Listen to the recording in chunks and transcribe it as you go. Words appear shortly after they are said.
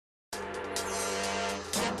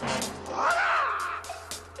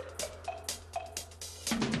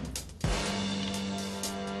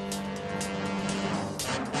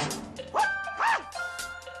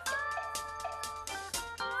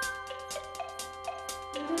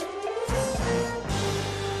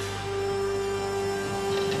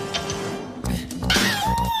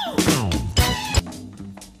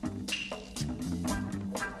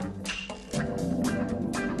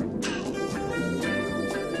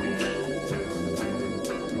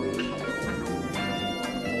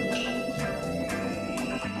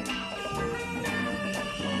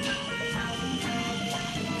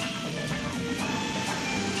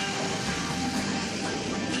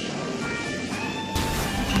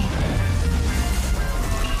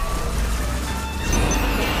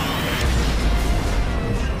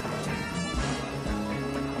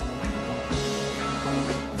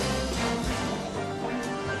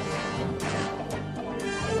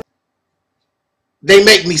They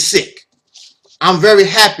make me sick. I'm very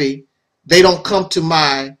happy they don't come to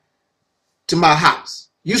my house.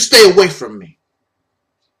 You stay away from me.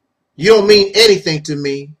 You don't mean anything to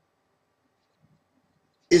me.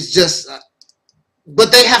 It's just,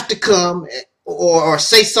 but they have to come or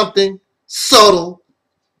say something subtle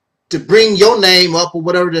to bring your name up or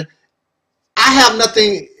whatever. I have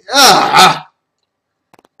nothing.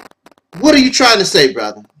 What are you trying to say,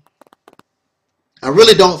 brother? I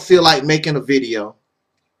really don't feel like making a video,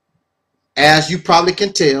 as you probably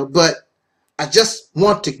can tell, but I just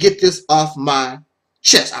want to get this off my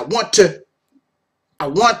chest. I want to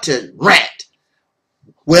rant.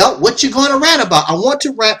 Well, what you going to rant about? I want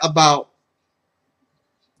to rant about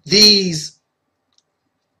these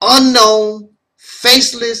unknown,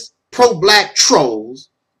 faceless, pro-black trolls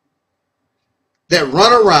that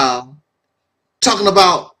run around talking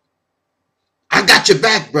about, I got your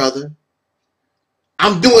back, brother.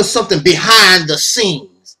 I'm doing something behind the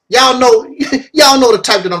scenes. Y'all know the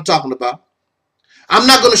type that I'm talking about. I'm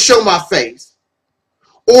not going to show my face.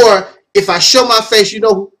 Or if I show my face, you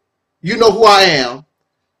know who I am.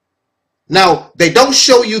 Now, they don't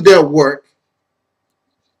show you their work.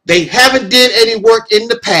 They haven't did any work in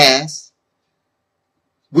the past.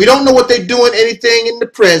 We don't know what they're doing anything in the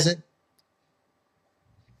present.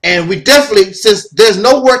 And we definitely, since there's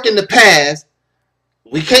no work in the past,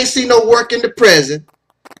 we can't see no work in the present.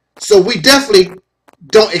 So we definitely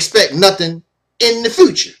don't expect nothing in the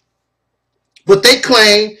future. But they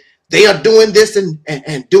claim they are doing this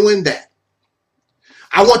and doing that.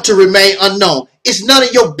 I want to remain unknown. It's none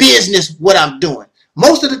of your business what I'm doing.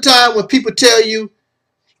 Most of the time when people tell you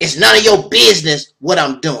it's none of your business what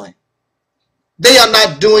I'm doing, they are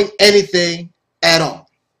not doing anything at all.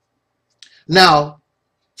 Now,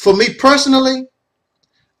 for me personally,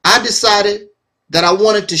 I decided that I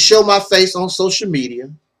wanted to show my face on social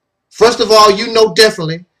media. First of all, you know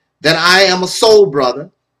definitely that I am a soul brother.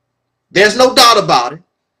 There's no doubt about it.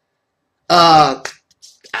 I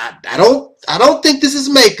don't think this is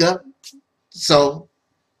makeup. So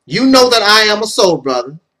you know that I am a soul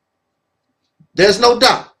brother. There's no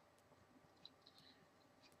doubt.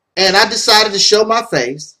 And I decided to show my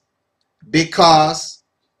face because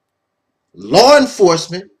law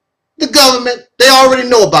enforcement, the government, they already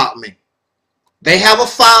know about me. They have a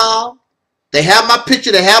file. They have my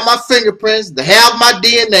picture. They have my fingerprints. They have my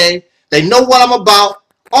DNA. They know what I'm about.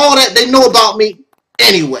 All that they know about me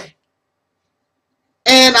anyway.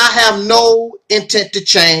 And I have no intent to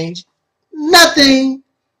change nothing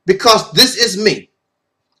because this is me.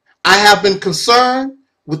 I have been concerned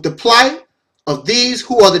with the plight of these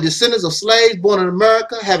who are the descendants of slaves born in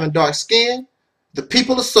America, having dark skin, the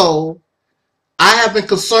people of soul. I have been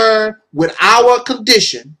concerned with our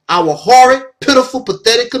condition, our horrid, pitiful,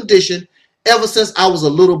 pathetic condition ever since I was a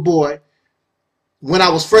little boy when I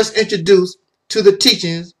was first introduced to the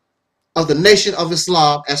teachings of the Nation of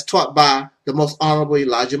Islam as taught by the Most Honorable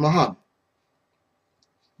Elijah Muhammad.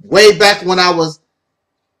 Way back when I was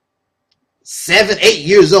 7, 8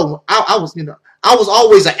 years old, I was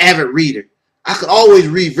always an avid reader. I could always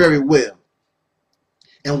read very well.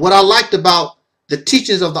 And what I liked about the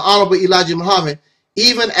teachings of the Honorable Elijah Muhammad,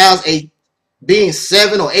 even as being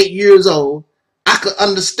 7 or 8 years old, I could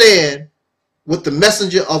understand what the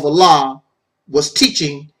messenger of Allah was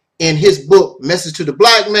teaching in his book, Message to the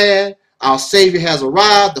Black Man, Our Savior Has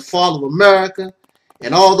Arrived, The Fall of America,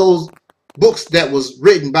 and all those books that was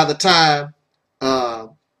written by the time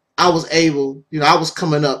I was able, I was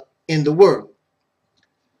coming up in the world.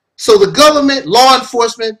 So the government, law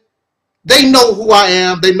enforcement, they know who I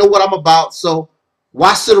am. They know what I'm about. So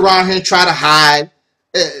why sit around here and try to hide?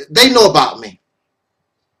 They know about me.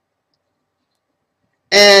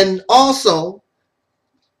 And also,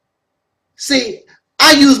 see,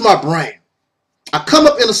 I use my brain. I come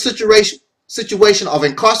up in a situation of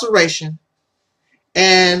incarceration,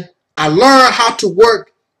 and I learn how to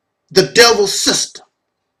work the devil's system.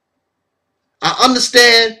 I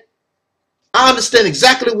understand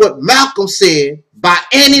exactly what Malcolm said, by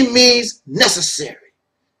any means necessary.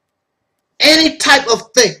 Any type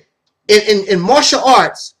of thing. In martial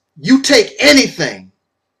arts, you take anything.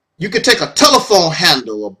 You can take a telephone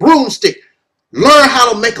handle, a broomstick, learn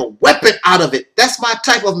how to make a weapon out of it. That's my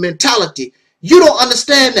type of mentality. You don't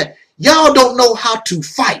understand that. Y'all don't know how to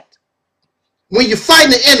fight. When you're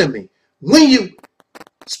fighting the enemy,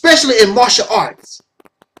 especially in martial arts,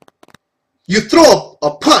 you throw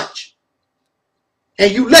a punch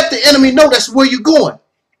and you let the enemy know that's where you're going.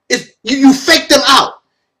 You fake them out.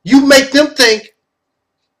 You make them think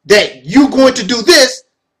that you're going to do this,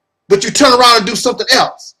 but you turn around and do something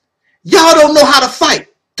else. Y'all don't know how to fight.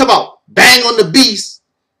 Talk about bang on the beast,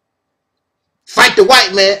 fight the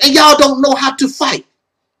white man, and y'all don't know how to fight.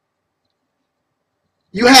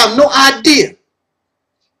 You have no idea.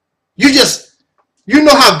 You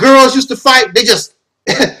know how girls used to fight? They just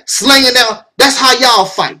slinging down. That's how y'all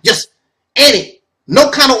fight. No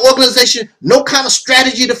kind of organization, no kind of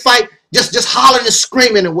strategy to fight. Just hollering and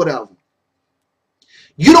screaming and whatever.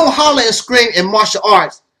 You don't holler and scream in martial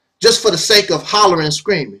arts just for the sake of hollering and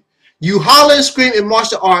screaming. You holler and scream in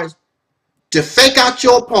martial arts to fake out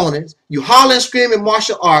your opponents. You holler and scream in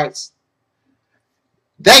martial arts.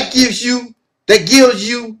 That gives you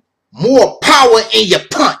more power in your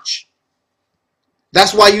punch.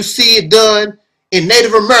 That's why you see it done in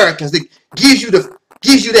Native Americans. It gives you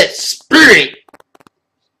that spirit,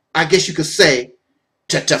 I guess you could say,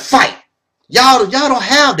 to fight. Y'all don't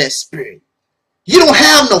have that spirit. You don't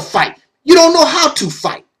have no fight. You don't know how to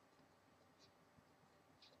fight.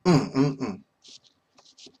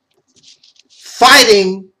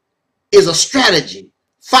 Fighting is a strategy.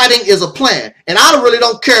 Fighting is a plan. And I really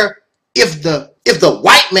don't care if the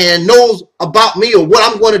white man knows about me or what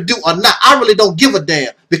I'm going to do or not. I really don't give a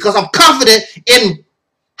damn, because I'm confident in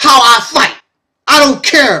how I fight. I don't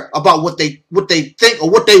care about what they think or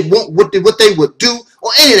what they want, what they would do,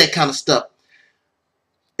 or any of that kind of stuff.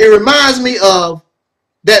 It reminds me of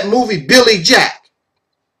that movie Billy Jack.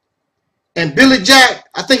 And Billy Jack,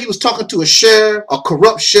 I think he was talking to a sheriff, a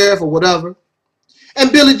corrupt sheriff or whatever.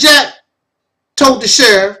 And Billy Jack told the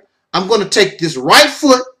sheriff, I'm going to take this right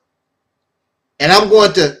foot and I'm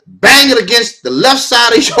going to bang it against the left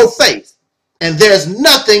side of your face. And there's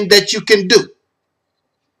nothing that you can do.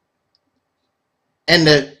 And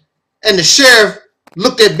the sheriff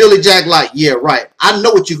looked at Billy Jack like, yeah, right. I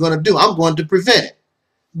know what you're going to do. I'm going to prevent it.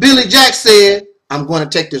 Billy Jack said, I'm going to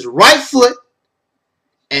take this right foot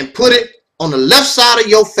and put it on the left side of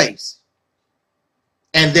your face.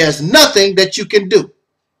 And there's nothing that you can do.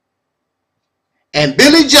 And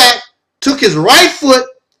Billy Jack took his right foot,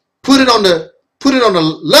 put it on the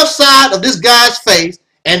left side of this guy's face,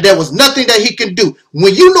 and there was nothing that he can do.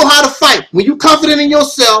 When you know how to fight, when you're confident in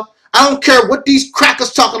yourself, I don't care what these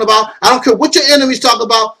crackers talking about. I don't care what your enemies talk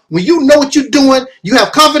about. When you know what you're doing, you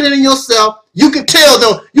have confidence in yourself. You can tell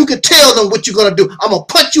them what you're going to do. I'm going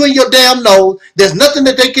to punch you in your damn nose. There's nothing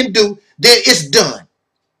that they can do. Then it's done.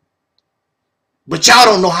 But y'all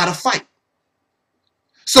don't know how to fight.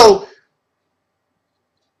 So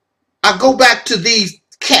I go back to these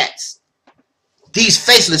cats, these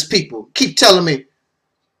faceless people keep telling me.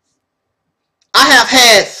 I have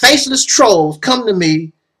had faceless trolls come to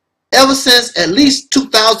me ever since at least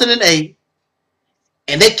 2008,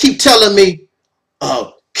 and they keep telling me,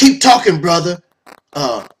 keep talking, brother.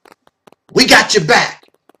 We got your back.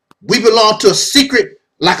 We belong to a secret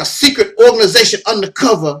organization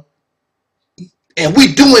undercover, and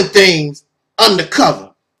we doing things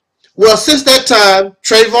undercover. Well, since that time,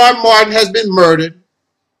 Trayvon Martin has been murdered.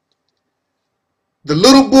 The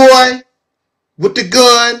little boy with the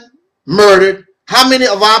gun murdered. How many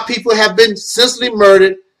of our people have been senselessly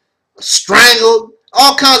murdered, strangled,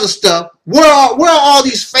 all kinds of stuff? Where are all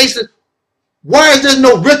these faces? Why is there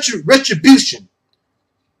no retribution?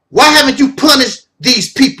 Why haven't you punished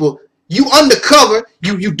these people? You undercover,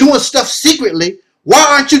 you doing stuff secretly. Why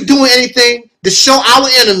aren't you doing anything to show our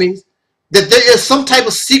enemies that there is some type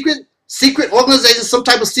of secret organization, some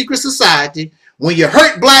type of secret society? When you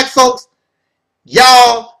hurt black folks,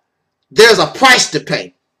 y'all, there's a price to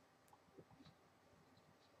pay.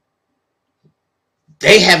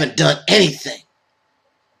 They haven't done anything.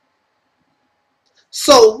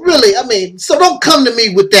 So really, I mean, so don't come to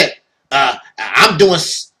me with that. I'm doing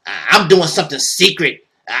something secret.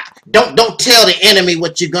 Don't tell the enemy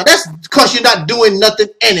what you're going. That's because you're not doing nothing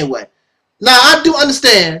anyway. Now I do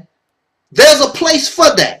understand there's a place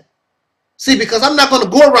for that. See, because I'm not going to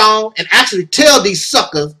go around and actually tell these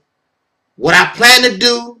suckers what I plan to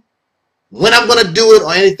do, when I'm going to do it,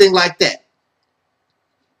 or anything like that.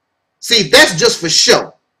 See, that's just for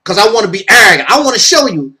show. Because I want to be arrogant. I want to show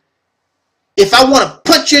you. If I want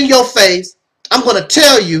to punch you in your face, I'm going to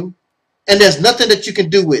tell you, and there's nothing that you can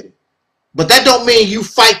do with it. But that don't mean you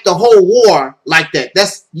fight the whole war like that.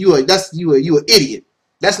 You an idiot.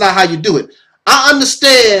 That's not how you do it. I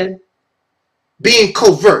understand being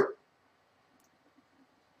covert.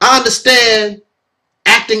 I understand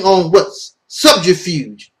acting on what's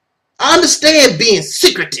subterfuge. I understand being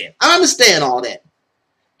secretive. I understand all that.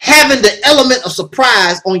 Having the element of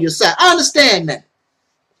surprise on your side. I understand that.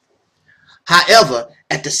 However,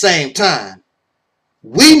 at the same time,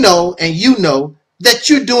 we know and you know that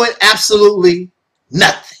you're doing absolutely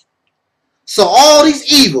nothing. So all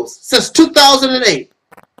these evils, since 2008,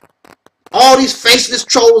 all these faceless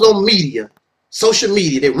trolls on media, social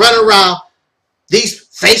media, they run around, these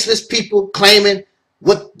faceless people claiming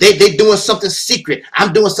what they doing something secret.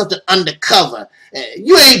 I'm doing something undercover.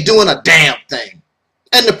 You ain't doing a damn thing.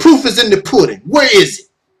 And the proof is in the pudding. Where is it?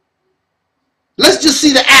 Let's just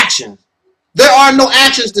see the actions. There are no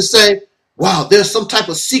actions to say, wow, there's some type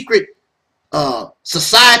of secret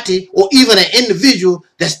society or even an individual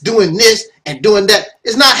that's doing this and doing that.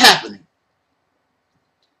 It's not happening.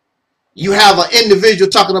 You have an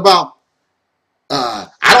individual talking about,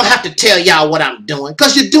 I don't have to tell y'all what I'm doing,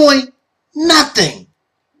 because you're doing nothing.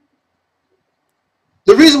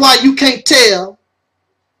 The reason why you can't tell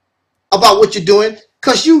about what you're doing,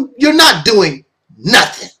 because you're not doing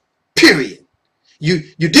nothing, period. You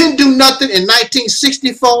didn't do nothing in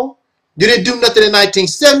 1964. You didn't do nothing in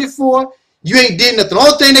 1974. You ain't did nothing. The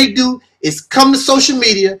only thing they do is come to social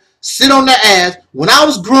media, sit on their ass. When I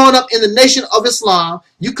was growing up in the Nation of Islam,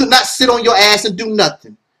 you could not sit on your ass and do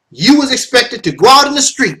nothing. You was expected to go out in the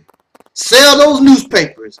street, sell those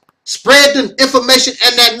newspapers, spread the information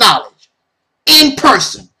and that knowledge in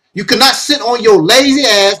person. You could not sit on your lazy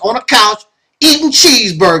ass on a couch eating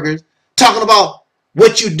cheeseburgers talking about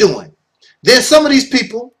what you're doing. Then some of these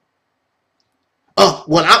people,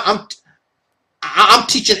 I'm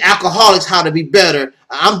teaching alcoholics how to be better.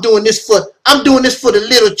 I'm doing this for the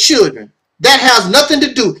little children. That has nothing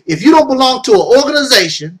to do. If you don't belong to an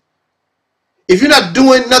organization, if you're not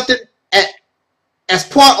doing nothing as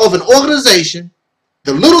part of an organization,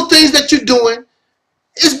 the little things that you're doing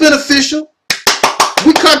is beneficial.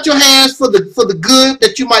 We cut your hands for the good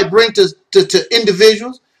that you might bring to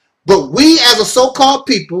individuals. But we as a so-called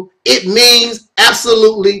people, it means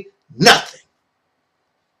absolutely nothing.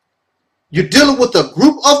 You're dealing with a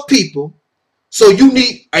group of people, so you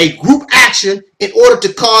need a group action in order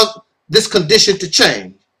to cause this condition to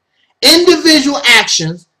change. Individual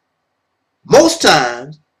actions, most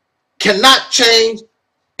times, cannot change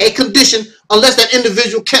a condition unless that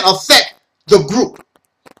individual can affect the group.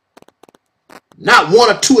 Not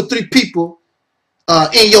one or two or three people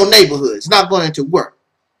in your neighborhood. It's not going to work.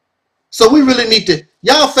 So we really need to,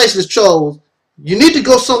 y'all faceless trolls, you need to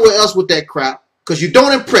go somewhere else with that crap, because you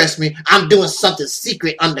don't impress me. I'm doing something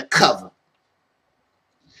secret undercover.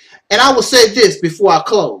 And I will say this before I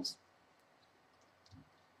close.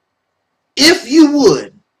 If you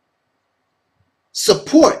would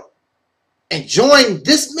support and join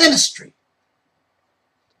this ministry,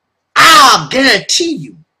 I'll guarantee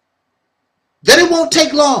you that it won't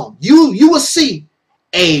take long. You will see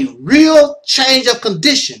a real change of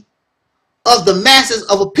condition of the masses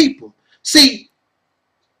of a people. See,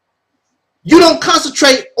 you don't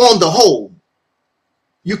concentrate on the whole.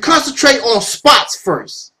 You concentrate on spots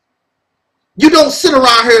first. You don't sit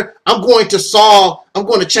around here, I'm going to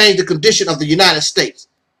change the condition of the United States.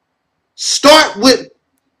 Start with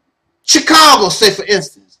Chicago, say for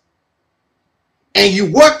instance. And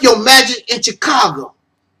you work your magic in Chicago.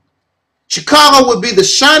 Chicago would be the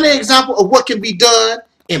shining example of what can be done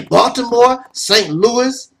in Baltimore, St.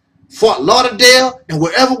 Louis, Fort Lauderdale, and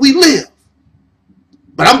wherever we live.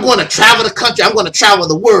 But I'm going to travel the country. I'm going to travel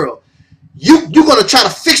the world. You're going to try to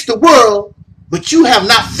fix the world, but you have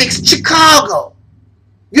not fixed Chicago.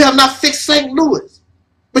 You have not fixed St. Louis.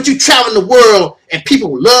 But you travel the world, and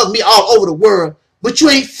people love me all over the world, but you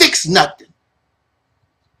ain't fixed nothing.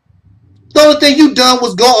 The only thing you done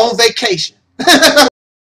was go on vacation.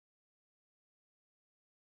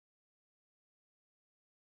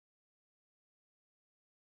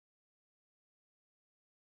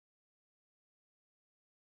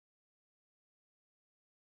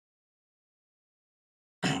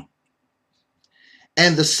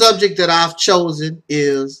 And the subject that I've chosen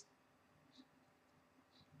is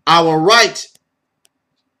our right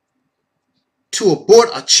to abort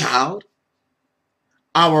a child,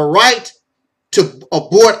 our right to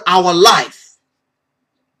abort our life.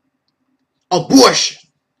 Abortion.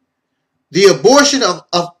 The abortion of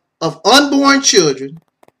unborn children.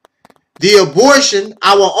 The abortion,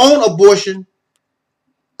 our own abortion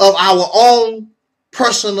of our own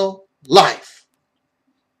personal life.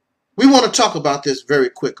 We want to talk about this very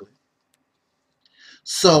quickly.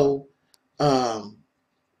 So, put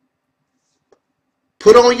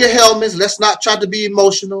on your helmets. Let's not try to be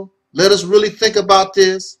emotional. Let us really think about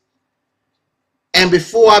this. And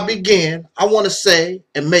before I begin, I want to say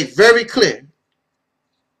and make very clear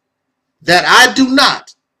that I do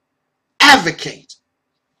not advocate.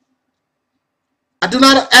 I do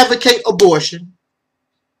not advocate abortion.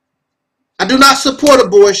 I do not support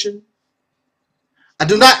abortion. I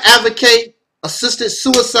do not advocate assisted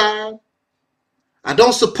suicide. I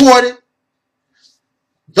don't support it.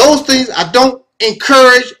 Those things, I don't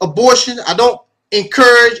encourage abortion. I don't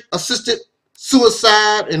encourage assisted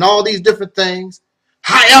suicide and all these different things.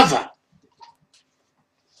 However,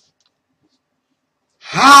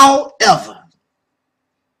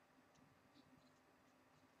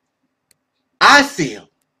 I feel,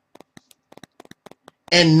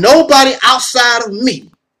 and nobody outside of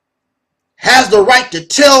me has the right to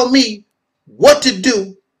tell me what to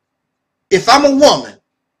do if I'm a woman.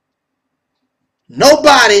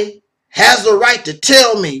 Nobody has the right to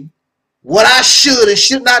tell me what I should and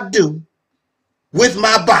should not do with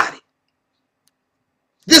my body.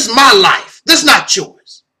 This is my life. This is not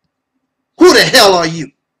yours. Who the hell are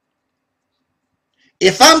you?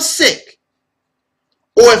 If I'm sick,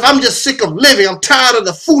 or if I'm just sick of living, I'm tired of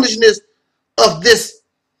the foolishness of this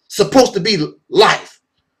supposed to be life.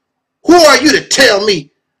 Who are you to tell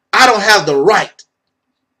me I don't have the right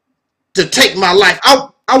to take my life?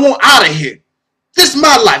 I want out of here. This is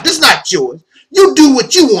my life. This is not yours. You do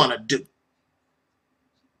what you want to do.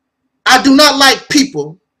 I do not like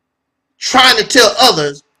people trying to tell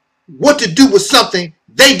others what to do with something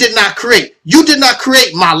they did not create. You did not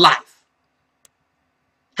create my life.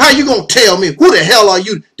 How are you going to tell me? Who the hell are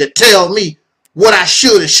you to tell me what I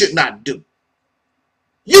should and should not do?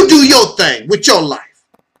 You do your thing with your life.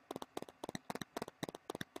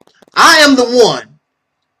 I am the one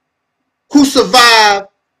who survived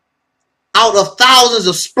out of thousands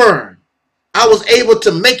of sperm. I was able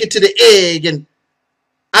to make it to the egg, and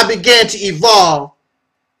I began to evolve,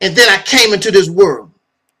 and then I came into this world.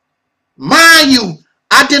 Mind you,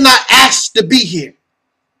 I did not ask to be here.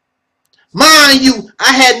 Mind you,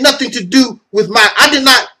 I had nothing to do with I did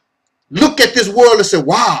not look at this world and say,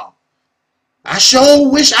 wow, I sure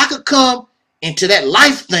wish I could come into that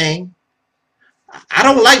life thing. I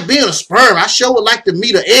don't like being a sperm. I sure would like to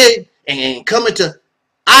meet an egg and come into.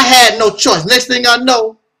 I had no choice. Next thing I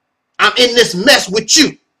know, I'm in this mess with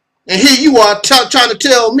you. And here you are trying to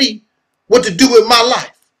tell me what to do with my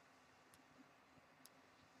life.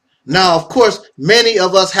 Now, of course, many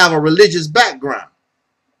of us have a religious background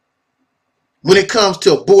when it comes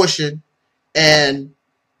to abortion and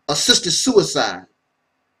assisted suicide.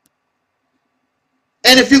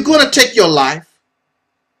 And if you're going to take your life,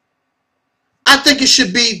 I think it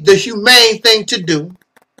should be the humane thing to do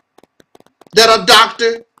that a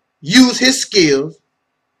doctor use his skills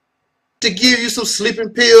to give you some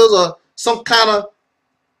sleeping pills or some kind of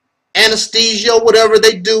anesthesia or whatever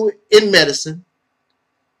they do in medicine,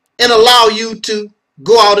 and allow you to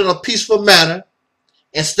go out in a peaceful manner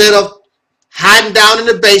instead of hiding down in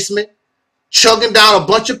the basement, chugging down a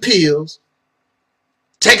bunch of pills,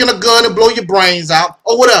 taking a gun and blow your brains out,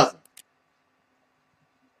 or whatever.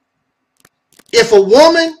 If a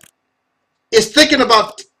woman is thinking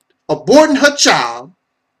about aborting her child,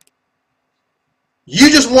 you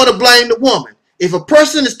just want to blame the woman. If a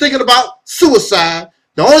person is thinking about suicide,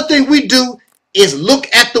 the only thing we do is look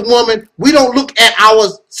at the woman. We don't look at our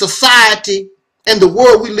society and the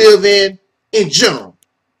world we live in general.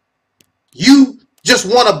 You just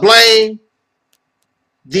want to blame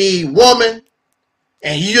the woman,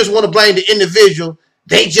 and you just want to blame the individual.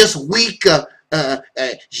 They just weak.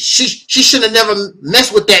 She should have never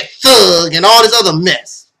messed with that thug and all this other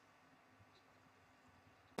mess.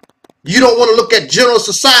 You don't want to look at general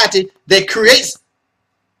society that creates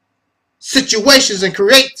situations and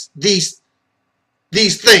creates these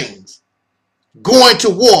things. Going to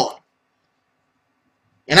war.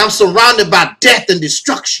 And I'm surrounded by death and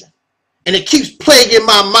destruction. And it keeps plaguing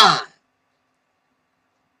my mind.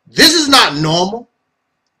 This is not normal.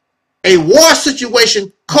 A war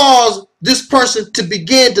situation caused this person to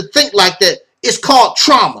begin to think like that. It's called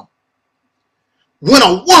trauma. When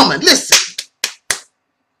a woman, listen,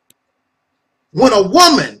 when a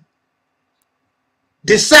woman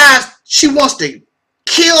decides she wants to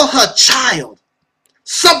kill her child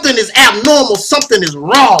Something is abnormal. Something is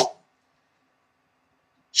wrong.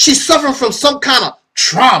 She's suffering from some kind of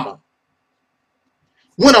trauma.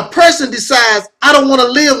 When a person decides, I don't want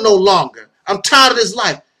to live no longer, I'm tired of this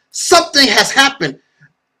life, something has happened,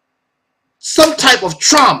 some type of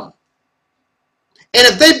trauma. And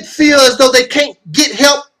if they feel as though they can't get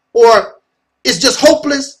help or it's just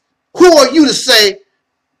hopeless, who are you to say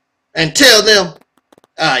and tell them,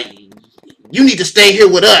 you need to stay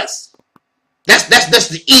here with us? That's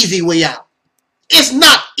the easy way out. It's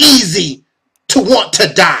not easy to want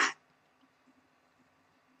to die.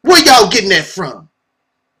 Where y'all getting that from?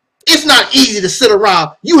 It's not easy to sit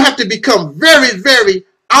around. You have to become very, very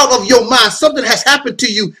out of your mind. Something has happened to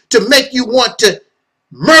you to make you want to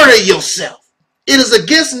murder yourself. It is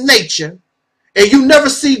against nature, and you never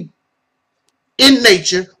see in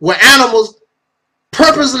nature where animals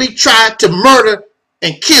purposely try to murder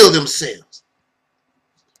and kill themselves.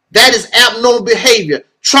 That is abnormal behavior.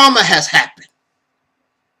 Trauma has happened.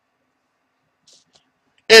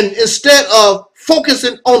 And instead of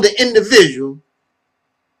focusing on the individual,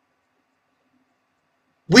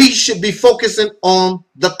 we should be focusing on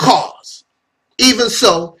the cause. Even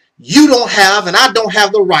so, you don't have and I don't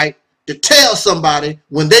have the right to tell somebody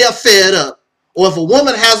when they are fed up, or if a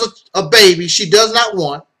woman has a baby she does not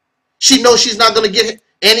want, she knows she's not going to get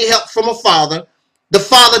any help from a father. The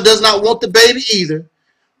father does not want the baby either.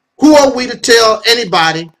 Who are we to tell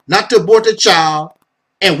anybody not to abort the child?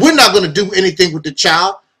 And we're not going to do anything with the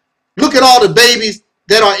child. Look at all the babies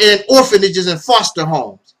that are in orphanages and foster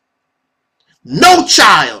homes. No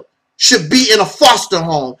child should be in a foster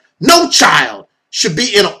home. No child should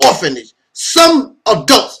be in an orphanage. Some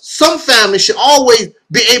adults, some families should always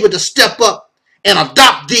be able to step up and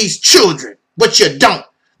adopt these children, but you don't.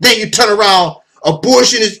 Then you turn around,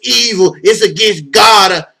 abortion is evil, it's against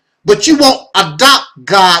God, but you won't adopt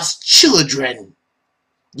God's children.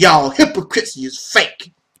 Y'all, hypocrisy is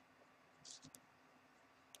fake.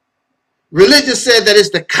 Religion said that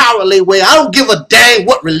it's the cowardly way. I don't give a dang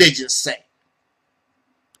what religion say.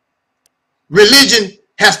 Religion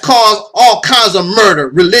has caused all kinds of murder,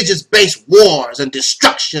 religious-based wars and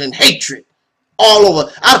destruction and hatred all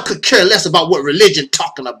over. I could care less about what religion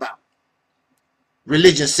talking about.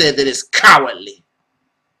 Religion said that it's cowardly.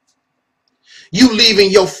 You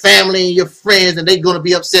leaving your family and your friends and they're going to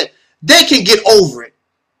be upset. They can get over it.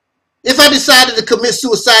 If I decided to commit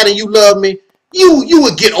suicide and you love me, you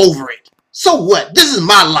would get over it. So what? This is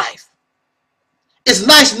my life. It's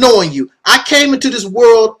nice knowing you. I came into this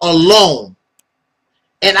world alone.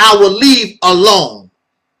 And I will leave alone.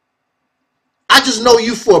 I just know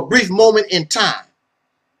you for a brief moment in time.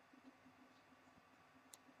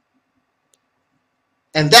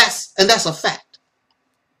 And that's a fact.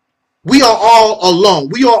 We are all alone.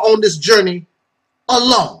 We are on this journey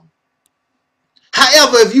alone.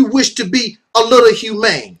 However, if you wish to be a little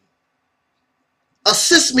humane,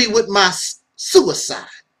 assist me with my suicide,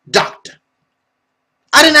 doctor.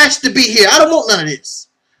 I didn't ask to be here. I don't want none of this.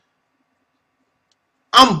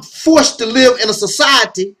 I'm forced to live in a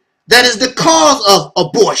society that is the cause of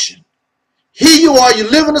abortion. Here you are, you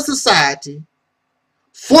live in a society,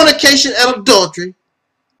 fornication and adultery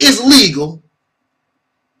is legal.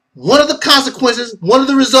 One of the consequences, one of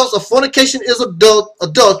the results of fornication is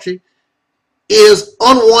adultery is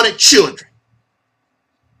unwanted children.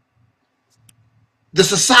 The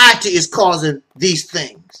society is causing these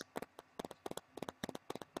things.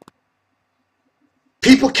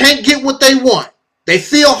 People can't get what they want. They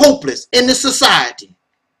feel hopeless in this society.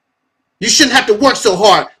 You shouldn't have to work so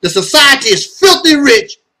hard. The society is filthy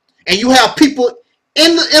rich, and you have people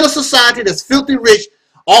in a society that's filthy rich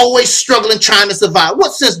always struggling, trying to survive.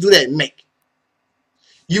 What sense do that make?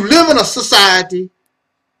 You live in a society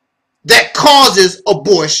that causes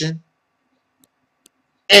abortion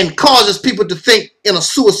and causes people to think in a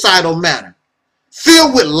suicidal manner.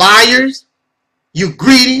 Filled with liars, you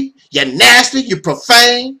greedy, you're nasty, you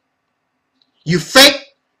profane, you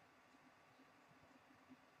fake,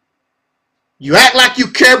 you act like you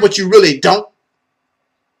care, but you really don't.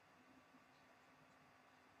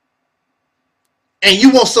 And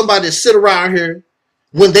you want somebody to sit around here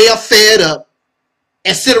when they are fed up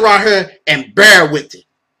and sit around here and bear with it.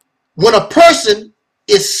 When a person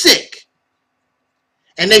is sick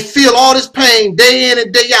and they feel all this pain day in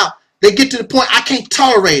and day out, they get to the point, I can't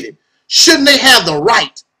tolerate it. Shouldn't they have the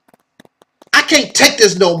right? I can't take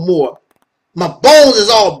this no more. My bones is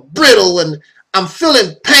all brittle and I'm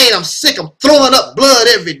feeling pain. I'm sick. I'm throwing up blood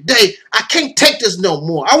every day. I can't take this no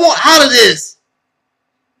more. I want out of this.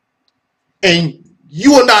 And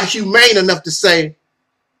you are not humane enough to say,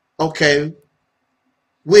 okay,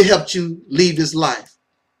 we helped you leave this life.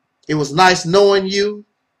 It was nice knowing you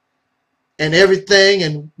and everything,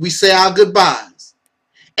 and we say our goodbyes.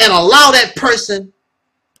 And allow that person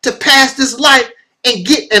to pass this life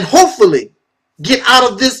and hopefully get out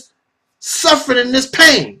of this suffering and this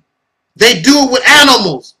pain. They do it with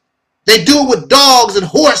animals. They do it with dogs and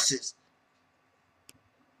horses.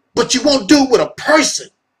 But you won't do it with a person.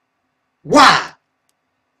 Why?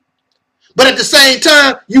 But at the same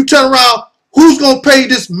time, you turn around, who's going to pay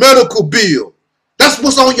this medical bill? That's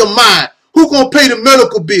what's on your mind. Who's going to pay the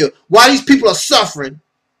medical bill? Why these people are suffering?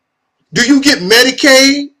 Do you get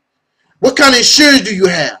Medicaid? What kind of insurance do you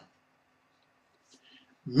have?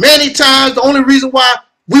 Many times, the only reason why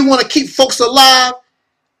we want to keep folks alive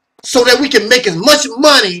so that we can make as much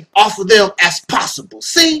money off of them as possible.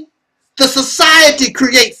 See, the society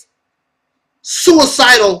creates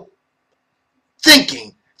suicidal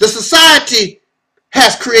thinking. The society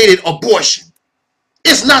has created abortion.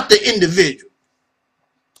 It's not the individual.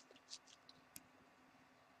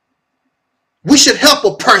 We should help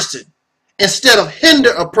a person instead of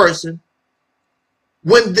hinder a person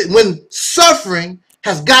when suffering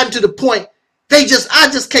has gotten to the point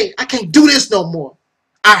I can't do this no more.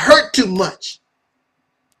 I hurt too much.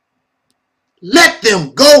 Let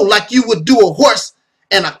them go like you would do a horse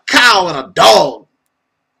and a cow and a dog.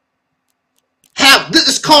 This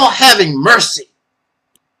is called having mercy.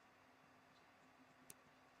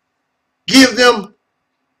 Give them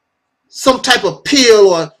some type of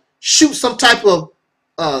pill or shoot some type of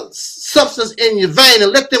substance in your vein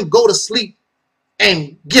and let them go to sleep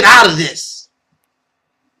and get out of this.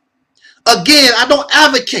 Again, I don't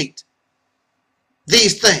advocate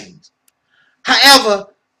these things. However,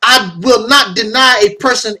 I will not deny a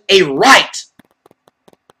person a right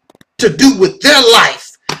to do with their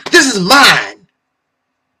life. This is mine.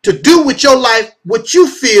 To do with your life what you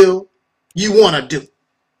feel you want to do.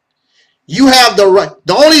 You have the right.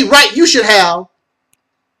 The only right you should have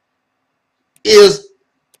is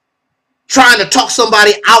trying to talk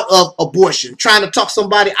somebody out of abortion, trying to talk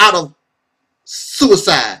somebody out of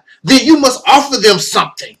suicide. Then you must offer them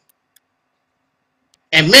something.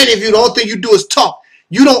 And many of you, the only thing you do is talk.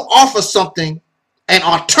 You don't offer something, an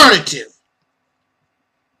alternative.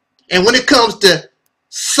 And when it comes to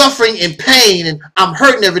suffering and pain and I'm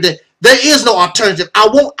hurting every day, there is no alternative. I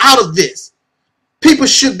want out of this. People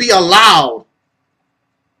should be allowed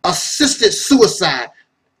assisted suicide,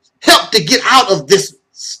 help to get out of this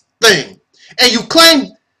thing. And you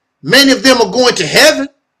claim many of them are going to heaven.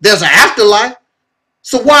 There's an afterlife.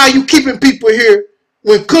 So why are you keeping people here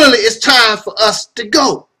when clearly it's time for us to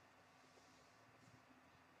go?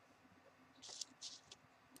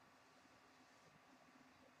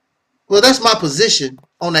 Well, that's my position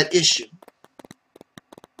on that issue.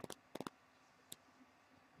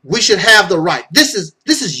 We should have the right. This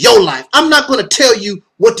is your life. I'm not going to tell you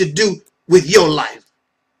what to do with your life.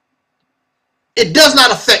 It does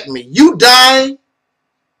not affect me. You die,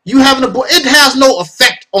 you have an abortion. It has no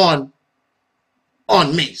effect on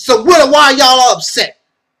me. So why are y'all upset?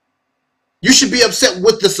 You should be upset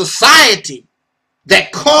with the society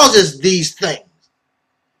that causes these things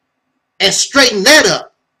and straighten that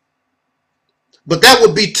up. But that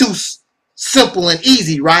would be too simple and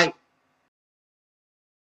easy, right?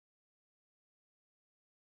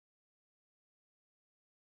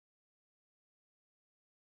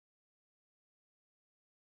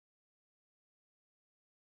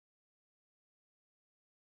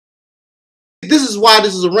 This is why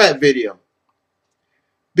this is a rant video.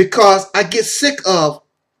 Because I get sick of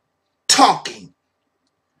talking.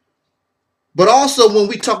 But also when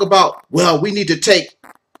we talk about, well, we need to take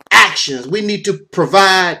actions. We need to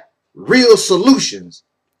provide real solutions.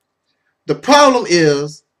 The problem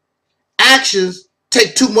is actions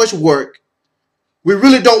take too much work. We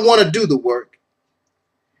really don't want to do the work.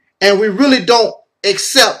 And we really don't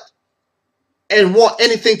accept and want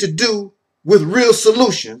anything to do with real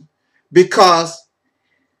solution, because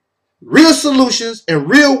real solutions and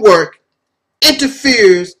real work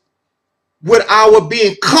interferes with our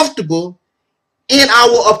being comfortable in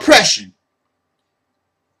our oppression.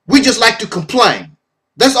 We just like to complain.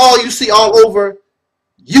 That's all you see all over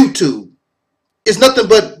YouTube. It's nothing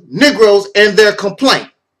but Negroes and their complaint.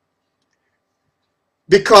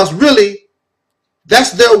 Because really,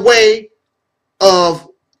 that's their way of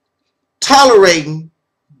tolerating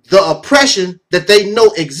the oppression that they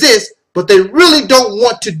know exists, but they really don't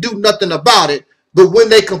want to do nothing about it. But when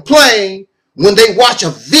they complain, when they watch a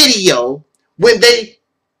video, when they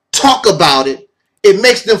talk about it, it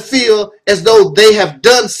makes them feel as though they have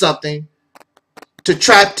done something to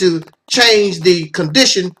try to change the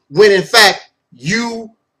condition, when in fact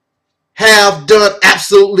you have done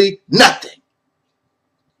absolutely nothing.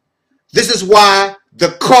 This is why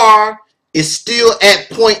the car is still at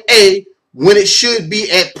point A when it should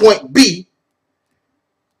be at point B.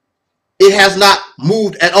 It has not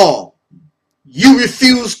moved at all. You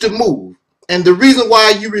refuse to move. And the reason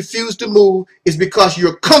why you refuse to move is because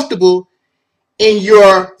you're comfortable in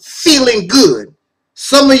your feeling good.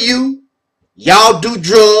 Some of you, y'all do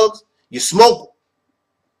drugs, you smoke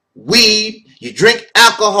weed, you drink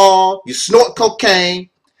alcohol, you snort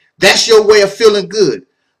cocaine. That's your way of feeling good.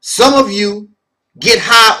 Some of you get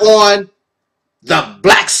high on the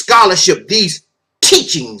black scholarship, these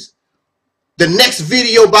teachings. The next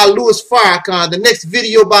video by Louis Farrakhan, the next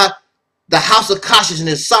video by the House of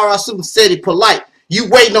Consciousness, Sarah Seti Polite. You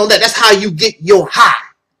waiting on that. That's how you get your high.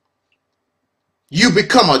 You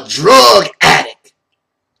become a drug addict.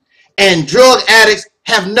 And drug addicts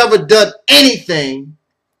have never done anything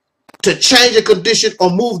to change a condition or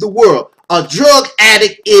move the world. A drug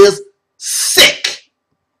addict is sick.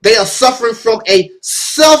 They are suffering from a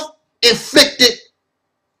self-inflicted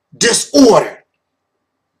disorder.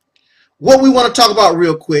 What we want to talk about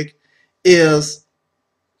real quick is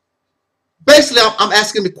basically I'm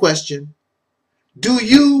asking the question, do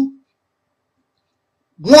you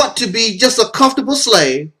want to be just a comfortable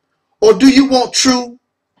slave, or do you want true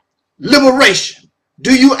liberation?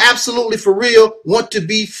 Do you absolutely for real want to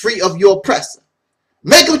be free of your oppressor?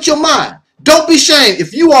 Make up your mind. Don't be ashamed.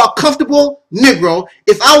 If you are a comfortable Negro,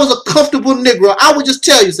 if I was a comfortable Negro, I would just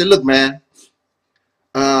tell you, say, look, man,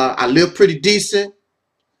 I live pretty decent.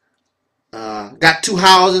 Got 2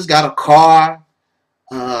 houses, got a car,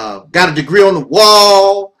 got a degree on the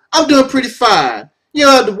wall. I'm doing pretty fine. You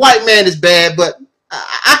know, the white man is bad, but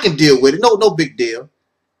I can deal with it. No big deal.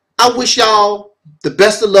 I wish y'all the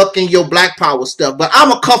best of luck in your black power stuff, but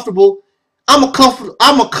I'm a comfortable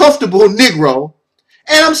Negro,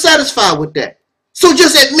 and I'm satisfied with that. So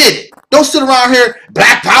just admit it. Don't sit around here,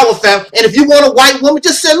 black power family. And if you want a white woman,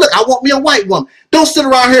 just say, look, I want me a white woman. Don't sit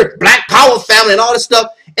around here, black power family and all this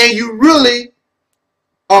stuff, and you really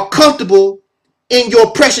are comfortable in your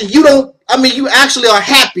oppression. You actually are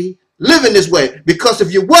happy living this way. Because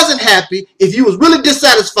if you wasn't happy, if you was really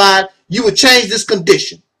dissatisfied, you would change this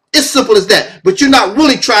condition. It's simple as that. But you're not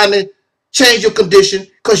really trying to change your condition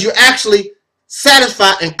because you're actually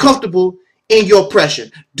satisfied and comfortable in your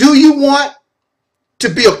oppression. Do you want to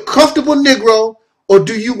be a comfortable Negro, or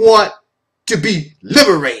do you want to be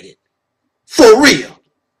liberated for real?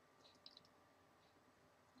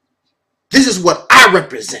 This is what I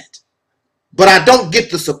represent, but I don't get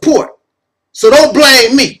the support. So don't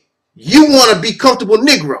blame me. You want to be comfortable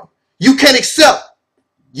Negro. You can't accept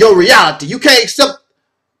your reality. You can't accept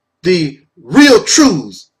the real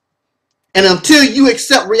truths. And until you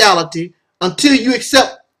accept reality, until you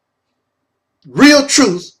accept real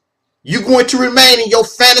truth, you're going to remain in your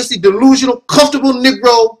fantasy, delusional, comfortable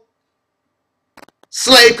Negro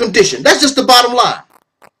slave condition. That's just the bottom line.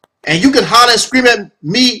 And you can holler and scream at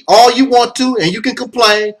me all you want to, and you can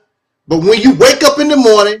complain. But when you wake up in the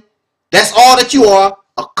morning, that's all that you are,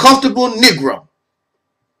 a comfortable Negro.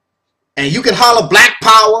 And you can holler black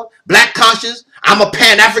power, black conscience. I'm a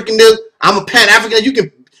Pan-Africanist. I'm a Pan-Africanist.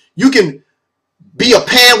 You can be a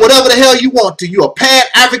Pan, whatever the hell you want to. You're a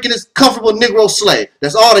Pan-Africanist, comfortable Negro slave.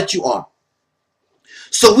 That's all that you are.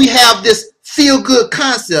 So we have this feel-good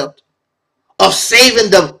concept of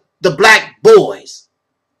saving the black boys.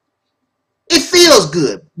 It feels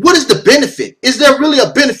good. What is the benefit? Is there really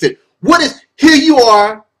a benefit? Here you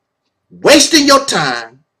are wasting your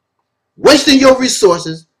time, wasting your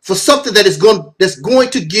resources for something that's going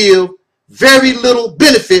to give very little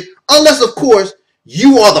benefit, unless, of course,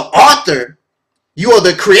 you are the author, you are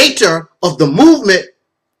the creator of the movement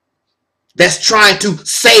that's trying to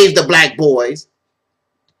save the black boys.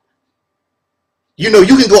 You know,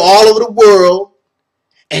 you can go all over the world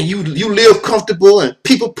and you live comfortable and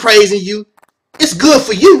people praising you. It's good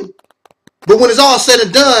for you. But when it's all said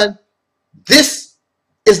and done, this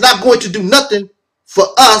is not going to do nothing for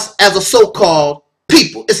us as a so-called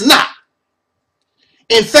people. It's not.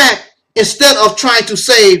 In fact, instead of trying to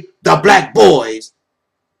save the black boys,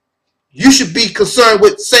 you should be concerned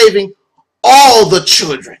with saving all the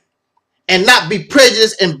children and not be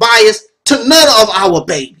prejudiced and biased to none of our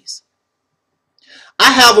babies.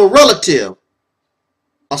 I have a relative,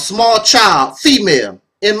 a small child, female,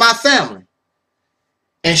 in my family.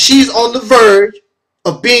 And she's on the verge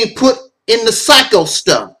of being put in the psycho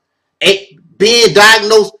stuff, being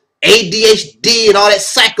diagnosed ADHD and all that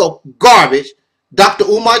psycho garbage. Dr.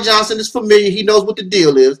 Umar Johnson is familiar. He knows what the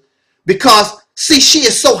deal is. Because, see, she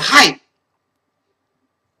is so hyped.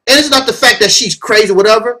 And it's not the fact that she's crazy or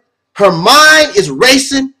whatever. Her mind is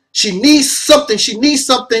racing. She needs something. She needs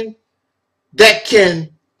something that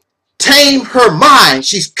can tame her mind.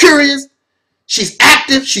 She's curious, she's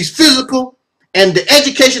active, she's physical, and the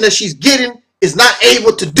education that she's getting is not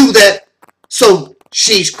able to do that. So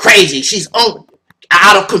she's crazy, she's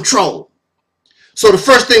out of control. So the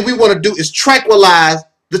first thing we want to do is tranquilize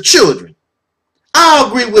the children. I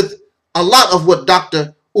agree with a lot of what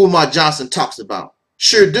Dr. Umar Johnson talks about.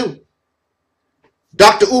 Sure do.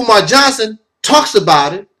 Dr. Umar Johnson talks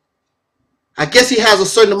about it. I guess he has a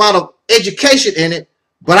certain amount of education in it,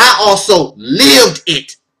 but I also lived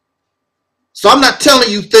it. So I'm not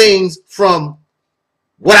telling you things from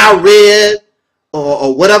what I read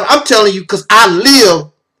or whatever. I'm telling you because I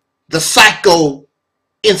live the psycho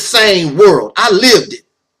insane world. I lived it.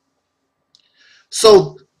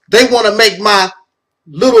 So they want to make my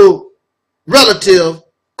little relative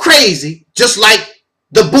crazy, just like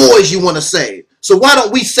the boys you want to save. So why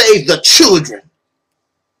don't we save the children?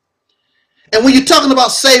 And when you're talking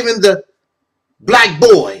about saving the black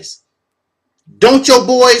boys, don't your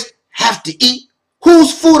boys have to eat?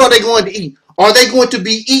 Whose food are they going to eat? Are they going to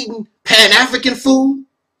be eating Pan-African food?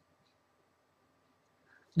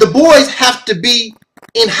 The boys have to be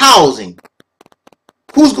in housing.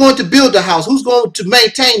 Who's going to build the house? Who's going to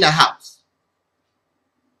maintain the house?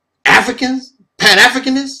 Africans?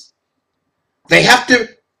 Pan-Africanists? They have to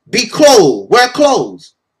be clothed, wear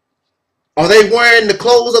clothes. Are they wearing the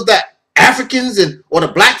clothes of the Africans or the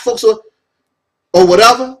black folks or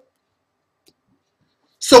whatever?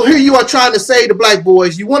 So here you are trying to save the black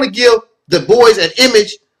boys. You want to give the boys an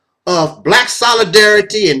image of black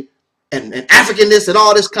solidarity and Africanness and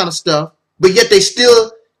all this kind of stuff, but yet they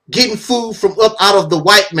still getting food from up out of the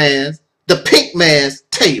white man's, the pink man's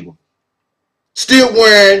table. Still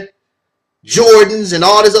wearing Jordans and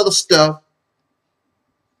all this other stuff.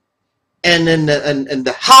 And then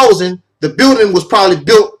the housing, the building was probably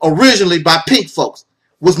built originally by pink folks.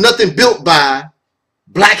 Was nothing built by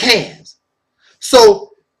black hands.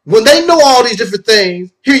 So when they know all these different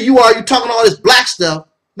things, here you are, you're talking all this black stuff,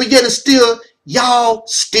 but yet it's still, y'all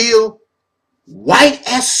still white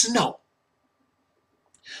as snow.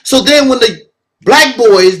 So then when the black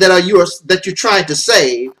boys that you're trying to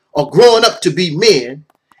save are growing up to be men,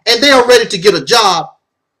 and they are ready to get a job,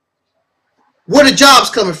 where the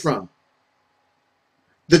jobs coming from?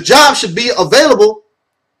 The job should be available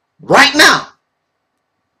right now,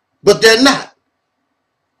 but they're not.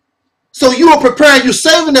 So you are preparing, you're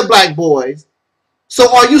saving the black boys.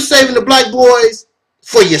 So are you saving the black boys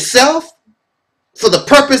for yourself, for the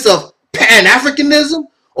purpose of Pan-Africanism,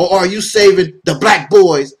 or are you saving the black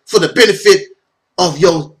boys for the benefit of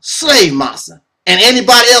your slave master and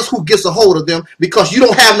anybody else who gets a hold of them because you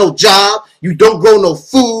don't have no job, you don't grow no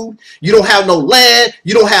food, you don't have no land,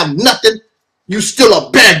 you don't have nothing? You still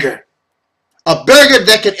a beggar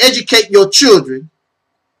that can educate your children,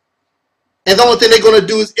 and the only thing they're going to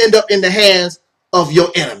do is end up in the hands of your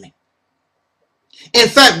enemy. In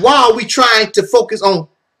fact, why are we trying to focus on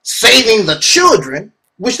saving the children,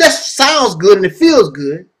 which that sounds good and it feels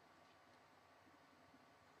good,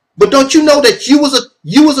 but don't you know that you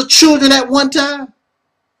was a children at one time?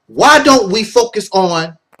 Why don't we focus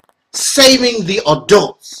on saving the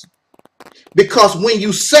adults? Because when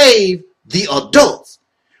you save the adults,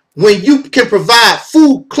 when you can provide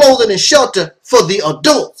food, clothing, and shelter for the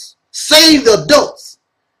adults, save the adults,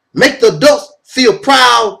 make the adults feel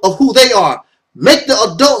proud of who they are, make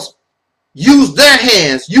the adults use their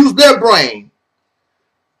hands, use their brain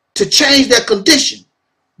to change their condition.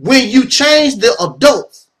 When you change the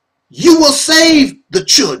adults, you will save the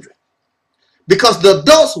children, because the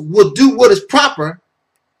adults will do what is proper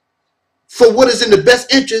for what is in the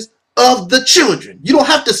best interest of the children. You don't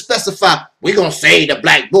have to specify, we're going to save the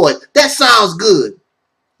black boys. That sounds good.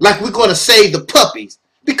 Like we're going to save the puppies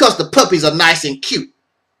because the puppies are nice and cute.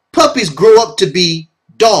 Puppies grow up to be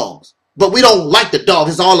dogs, but we don't like the dog.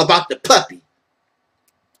 It's all about the puppy.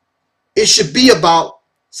 It should be about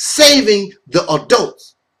saving the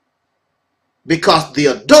adults, because the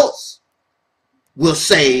adults will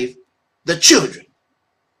save the children.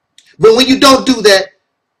 But when you don't do that,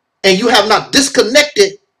 and you have not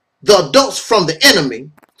disconnected the adults from the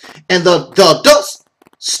enemy, and the adults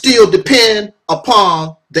still depend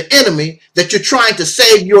upon the enemy that you're trying to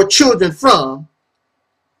save your children from,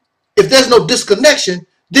 if there's no disconnection,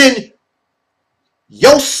 then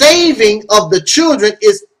your saving of the children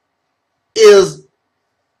is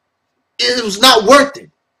not worth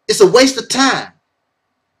it. It's a waste of time.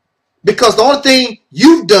 Because the only thing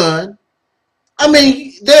you've done, I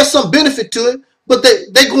mean, there's some benefit to it, but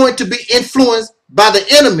they're going to be influenced by the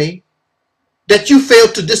enemy that you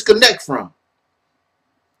failed to disconnect from.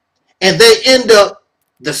 And they end up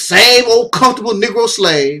the same old comfortable Negro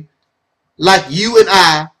slave like you and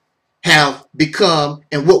I have become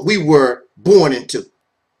and what we were born into.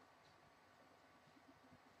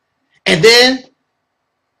 And then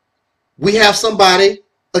we have somebody,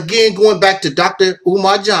 again going back to Dr.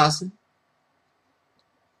 Umar Johnson,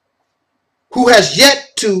 who has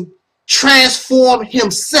yet to transform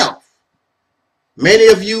himself. Many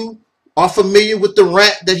of you are familiar with the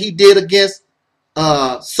rant that he did against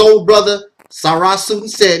soul brother Sarah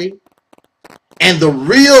Sudenseti and the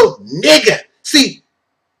real nigger. See,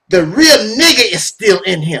 the real nigger is still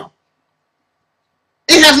in him.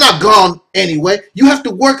 It has not gone anywhere. You have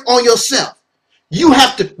to work on yourself. You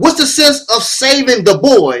have to, what's the sense of saving the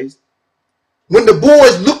boys when the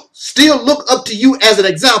boys still look up to you as an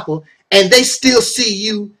example and they still see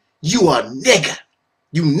you a nigger.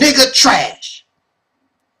 You nigger trash.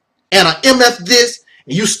 And an MF this,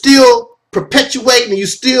 and you still perpetuating and you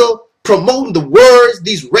still promoting the words,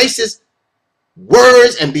 these racist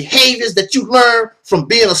words and behaviors that you learn from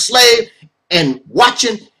being a slave and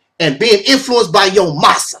watching and being influenced by your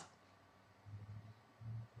massa.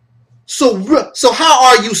 So how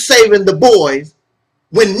are you saving the boys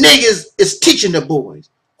when niggas is teaching the boys?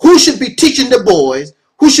 Who should be teaching the boys?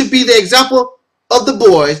 Who should be the example of the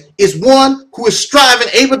boys is one who is striving,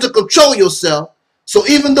 able to control yourself. So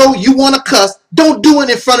even though you want to cuss, don't do it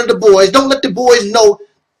in front of the boys. Don't let the boys know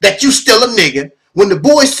that you still a nigga. When the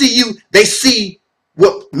boys see you, they see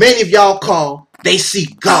what many of y'all call, they see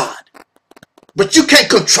God. But you can't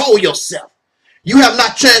control yourself. You have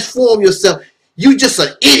not transformed yourself. You just an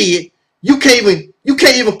idiot. You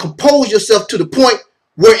can't even compose yourself to the point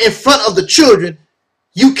where in front of the children,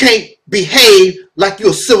 you can't behave like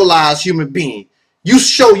you're a civilized human being. You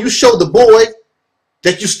show the boys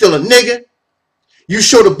that you still a nigga. You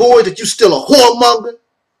show the boys that you still a whoremonger.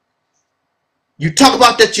 You talk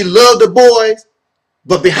about that you love the boys,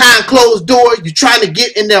 but behind closed doors, you're trying to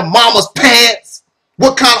get in their mama's pants.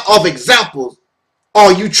 What kind of examples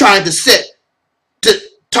are you trying to set to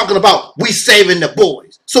talking about we saving the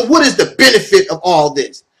boys? So what is the benefit of all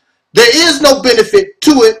this? There is no benefit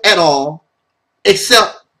to it at all,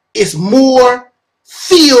 except it's more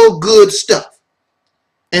feel-good stuff.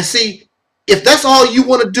 And see, if that's all you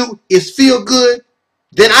want to do is feel good,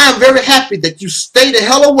 then I am very happy that you stay the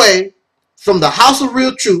hell away from the house of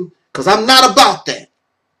real truth, because I'm not about that.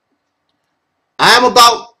 I am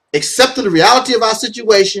about accepting the reality of our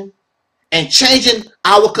situation and changing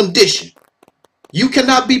our condition. You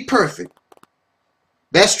cannot be perfect.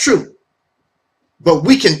 That's true. But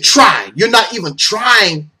we can try. You're not even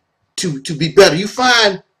trying to be better. You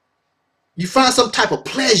find some type of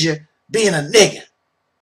pleasure being a nigga.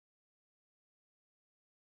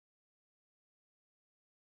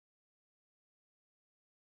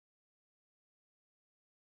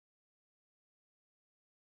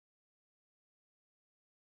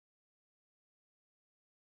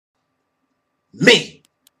 Me.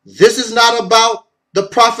 This is not about the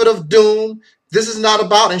prophet of doom. This is not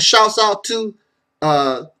about, and shouts out to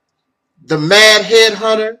the mad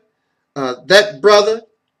headhunter, that brother.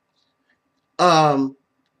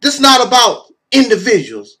 This is not about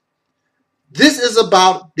individuals. This is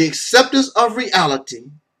about the acceptance of reality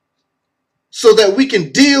so that we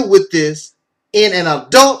can deal with this in an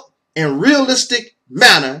adult and realistic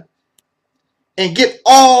manner and get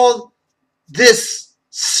all this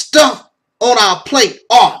stuff on our plate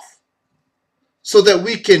off so that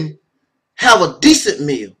we can have a decent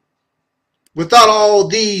meal without all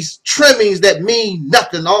these trimmings that mean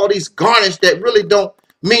nothing, all these garnish that really don't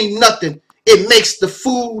mean nothing. It makes the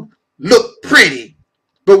food look pretty,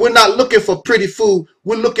 but we're not looking for pretty food.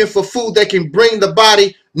 We're looking for food that can bring the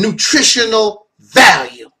body nutritional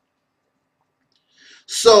value.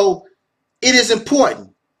 So it is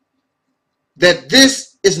important that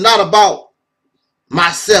this is not about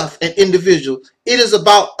myself and individual. It is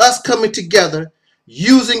about us coming together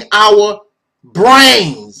using our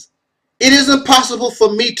brains. It is impossible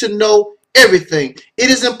for me to know everything. It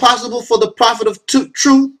is impossible for the prophet of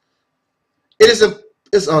truth. It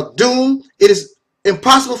is doom. It is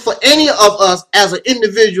impossible for any of us as an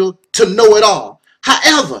individual to know it all.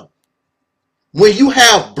 However, when you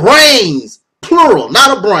have brains, plural,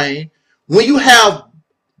 not a brain, when you have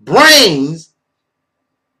brains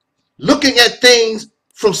looking at things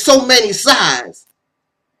from so many sides,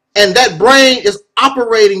 and that brain is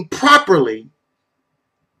operating properly,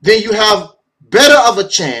 then you have better of a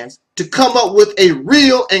chance to come up with a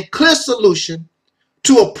real and clear solution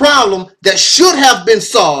to a problem that should have been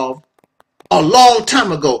solved a long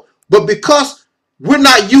time ago. But because we're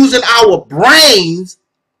not using our brains,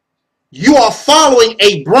 you are following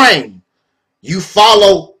a brain. You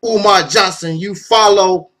follow Umar Johnson, you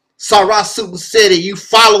follow Sarah Sudenseti, you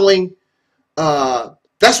following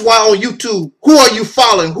That's why on YouTube, who are you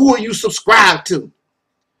following? Who are you subscribed to?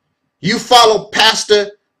 You follow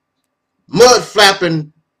Pastor Mud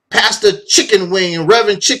Flapping, Pastor Chicken Wing, and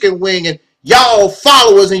Reverend Chicken Wing, and y'all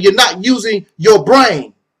followers, and you're not using your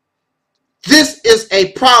brain. This is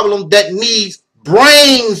a problem that needs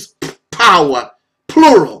brains power,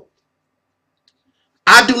 plural.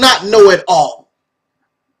 I do not know it all.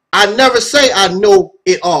 I never say I know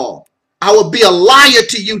it all. I would be a liar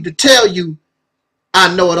to you to tell you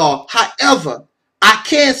I know it all. However, I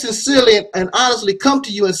can sincerely and honestly come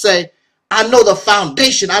to you and say, I know the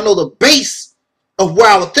foundation, I know the base of where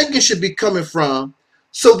our thinking should be coming from,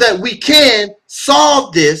 so that we can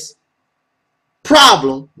solve this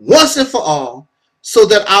problem once and for all, so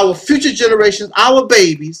that our future generations, our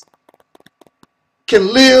babies,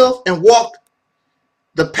 can live and walk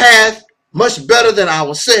the path much better than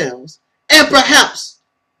ourselves. And perhaps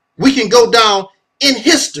we can go down in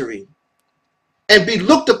history and be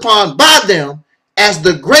looked upon by them as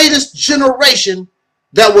the greatest generation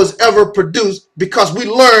that was ever produced, because we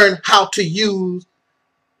learned how to use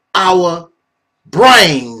our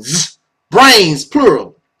brains,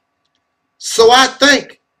 plural. So I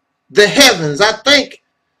thank the heavens, I thank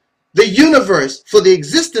the universe for the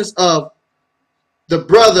existence of the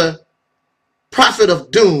brother Prophet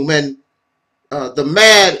of Doom and the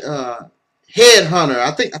mad headhunter.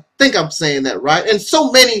 I think I'm saying that right, and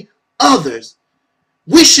so many others.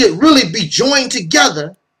 We should really be joined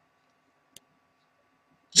together,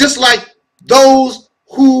 just like those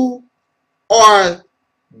who are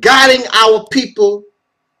guiding our people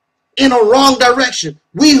in a wrong direction.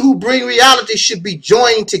 We who bring reality should be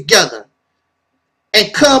joined together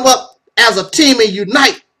and come up as a team and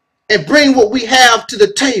unite and bring what we have to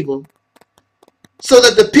the table, so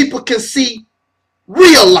that the people can see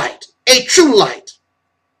real light, a true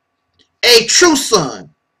sun.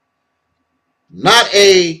 Not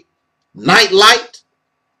a night light,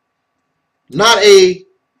 not a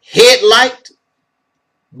headlight,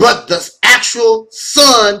 but the actual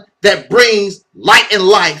sun that brings light and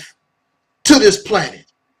life to this planet.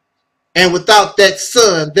 And without that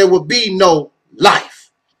sun, there will be no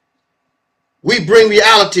life. We bring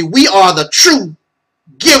reality. We are the true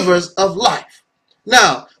givers of life.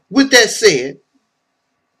 Now, with that said,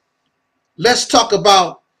 let's talk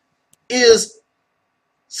about, is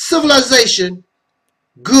civilization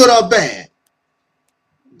good or bad?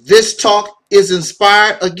 This talk is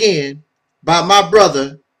inspired again by my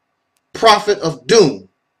brother, Prophet of Doom.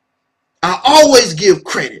 I always give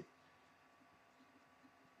credit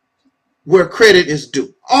where credit is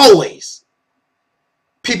due. Always.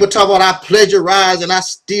 People talk about I plagiarize and I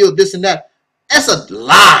steal this and that. That's a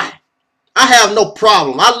lie. I have no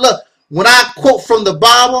problem. I love when I quote from the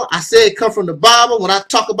Bible. I say it come from the Bible. When I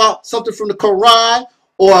talk about something from the Quran,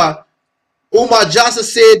 or Umar Johnson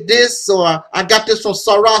said this, or I got this from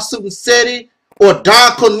Sarah Sutanseti, or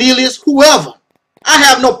Don Cornelius, whoever, I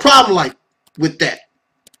have no problem with that.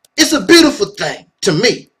 It's a beautiful thing to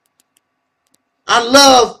me. I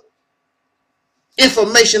love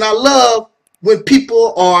information. I love when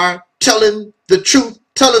people are telling the truth,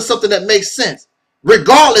 telling something that makes sense,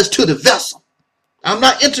 regardless to the vessel. I'm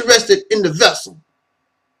not interested in the vessel.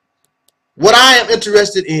 What I am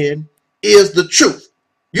interested in is the truth.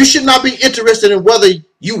 You should not be interested in whether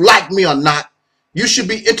you like me or not. You should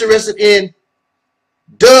be interested in,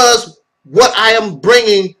 does what I am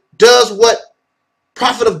bringing, does what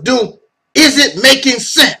Prophet of Doom, is it making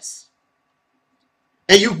sense?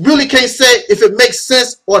 And you really can't say if it makes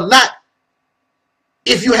sense or not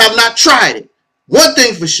if you have not tried it. One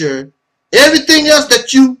thing for sure, everything else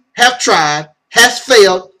that you have tried has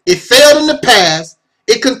failed. It failed in the past.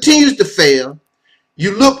 It continues to fail.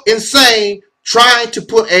 You look insane trying to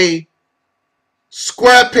put a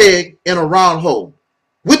square peg in a round hole.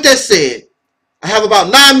 With that said, I have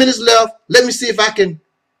about 9 minutes left. Let me see if I can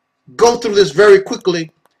go through this very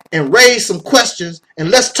quickly and raise some questions,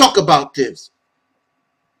 and let's talk about this.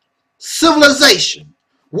 Civilization.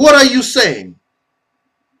 What are you saying?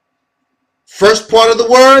 First part of the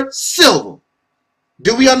word, civil.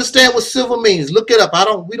 Do we understand what civil means? Look it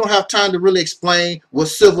up. We don't have time to really explain what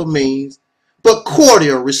civil means, but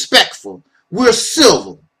cordial, respectful. We're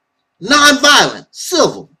civil, non-violent,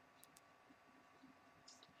 civil.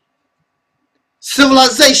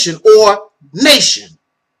 Civilization or nation.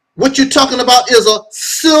 What you're talking about is a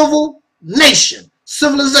civil nation,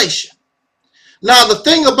 civilization. Now, the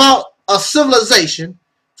thing about a civilization,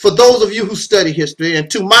 for those of you who study history,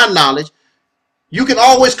 and to my knowledge, you can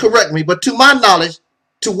always correct me, but to my knowledge,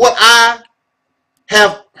 to what I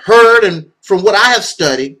have heard and from what I have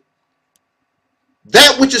studied,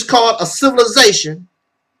 that which is called a civilization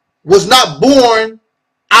was not born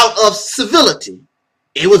out of civility.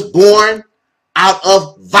 It was born out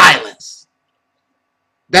of violence.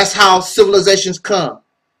 That's how civilizations come.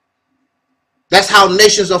 That's how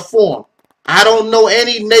nations are formed. I don't know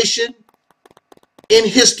any nation in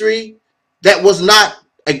history that was not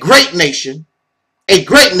a great nation. A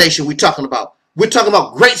great nation we're talking about. We're talking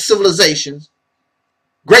about great civilizations.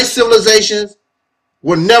 Great civilizations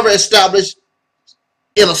were never established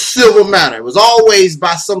in a civil manner. It was always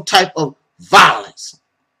by some type of violence.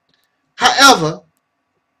 However,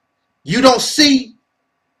 you don't see,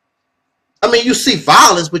 you see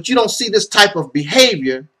violence, but you don't see this type of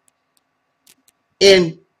behavior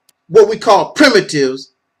in what we call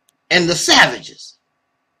primitives and the savages.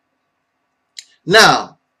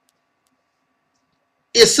 Now,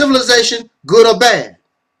 is civilization good or bad?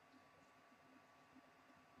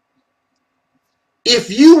 If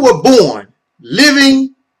you were born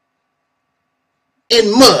living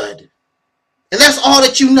in mud, and that's all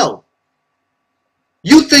that you know,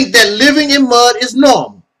 you think that living in mud is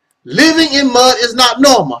normal. Living in mud is not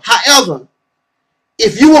normal. However,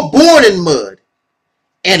 if you were born in mud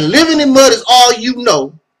and living in mud is all you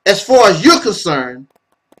know, as far as you're concerned,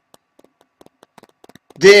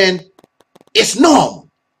 then it's normal.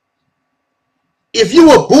 If you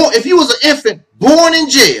was an infant born in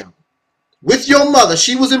jail with your mother,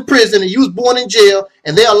 she was in prison and you was born in jail,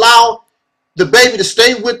 and they allow the baby to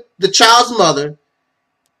stay with the child's mother,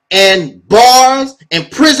 and bars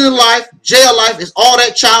and prison life, jail life is all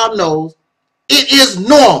that child knows, it is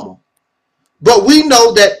normal. But we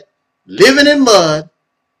know that living in mud,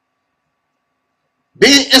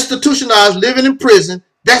 being institutionalized, living in prison,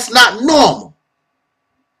 that's not normal.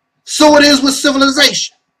 So it is with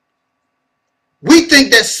civilization. We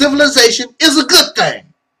think that civilization is a good thing.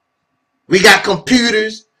 We got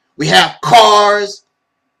computers, we have cars,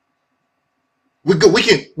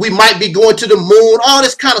 we might be going to the moon, all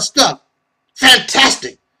this kind of stuff.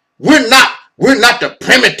 Fantastic. We're not the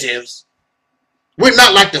primitives. We're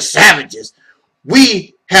not like the savages.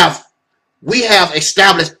 We have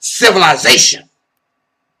established civilization.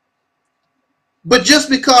 But just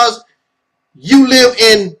because you live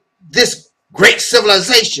in this great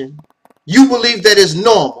civilization, you believe that it's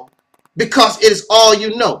normal because it is all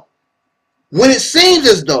you know. When it seems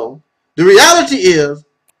as though the reality is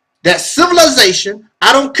that civilization,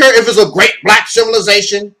 I don't care if it's a great black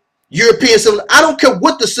civilization, European civilization, I don't care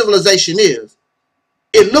what the civilization is.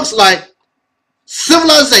 It looks like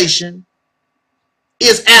civilization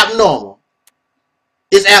is abnormal.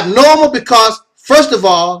 It's abnormal because, first of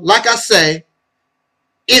all, like I say,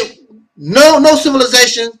 no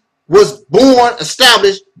civilization was born,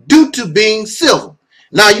 established due to being civil.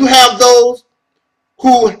 Now you have those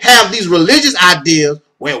who have these religious ideas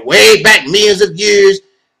where way back millions of years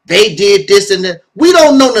they did this and that. We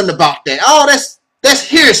don't know nothing about that. Oh, that's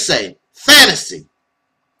hearsay, fantasy.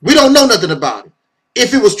 We don't know nothing about it.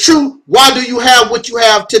 If it was true, why do you have what you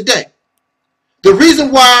have today? The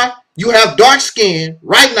reason why you have dark skin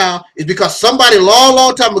right now is because somebody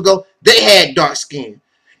long time ago, they had dark skin.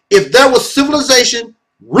 If there was civilization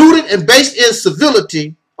rooted and based in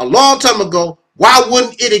civility a long time ago, why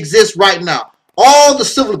wouldn't it exist right now? All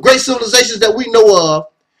the great civilizations that we know of,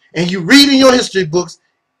 and you read in your history books,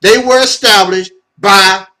 they were established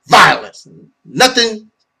by violence. Nothing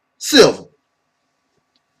civil.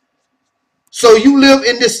 So you live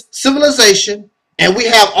in this civilization, and we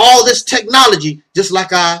have all this technology, just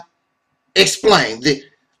like I explained.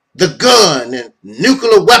 The gun and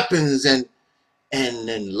nuclear weapons and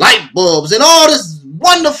light bulbs and all this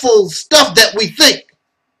wonderful stuff that we think.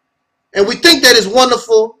 And we think that is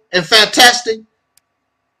wonderful and fantastic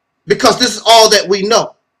because this is all that we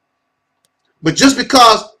know. But just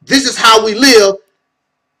because this is how we live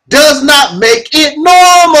does not make it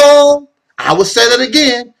normal. I will say that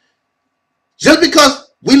again. Just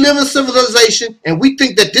because we live in civilization and we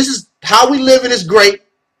think that this is how we live and it's great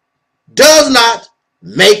does not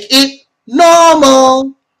make it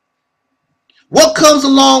normal. What comes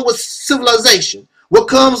along with civilization? What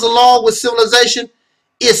comes along with civilization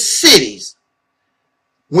is cities.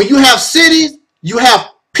 When you have cities, you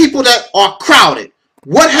have people that are crowded.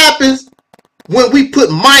 What happens when we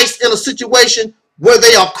put mice in a situation where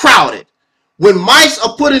they are crowded? When mice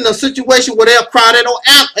are put in a situation where they are crowded,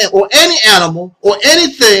 or any animal or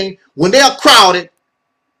anything, when they are crowded,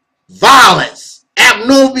 violence,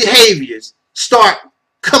 abnormal behaviors start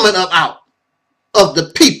coming up out of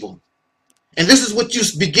the people. And this is what you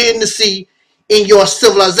begin to see in your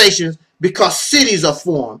civilizations because cities are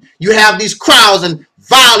formed. You have these crowds and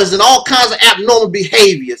violence and all kinds of abnormal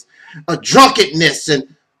behaviors, drunkenness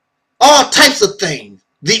and all types of things.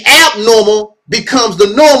 The abnormal becomes the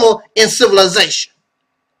normal in civilization.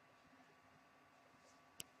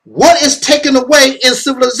 what is taken away in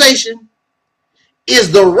civilization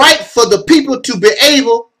is the right for the people to be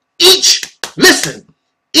able, each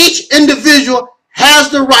individual has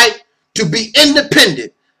the right to be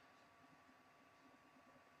independent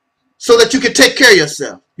so that you can take care of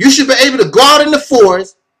yourself. You should be able to go out in the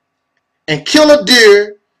forest and kill a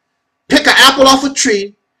deer, pick an apple off a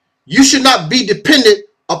tree. You should not be dependent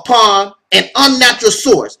upon an unnatural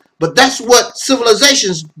source. But that's what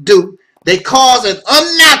civilizations do. They cause an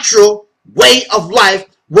unnatural way of life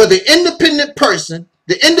where the independent person,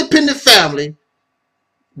 the independent family,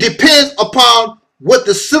 depends upon what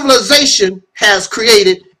the civilization has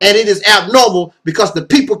created, and it is abnormal because the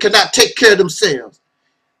people cannot take care of themselves.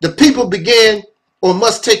 The people begin or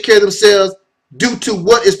must take care of themselves due to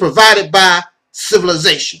what is provided by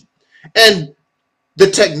civilization. And the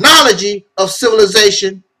technology of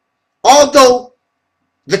civilization, although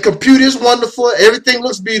the computer is wonderful, everything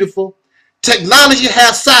looks beautiful, technology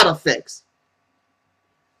has side effects.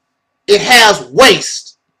 It has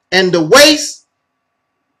waste. And the waste,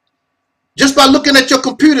 just by looking at your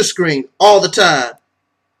computer screen all the time,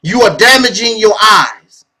 you are damaging your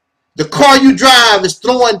eyes. The car you drive is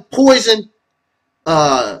throwing poison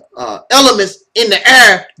elements in the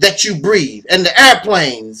air that you breathe, and the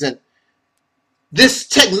airplanes. And this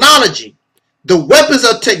technology, the weapons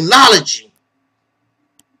of technology,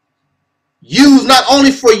 used not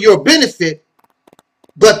only for your benefit,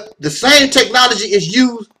 but the same technology is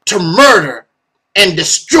used to murder and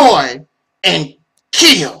destroy and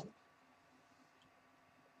kill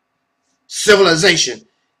civilization.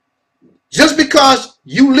 Just because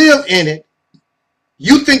you live in it,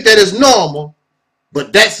 you think that is normal,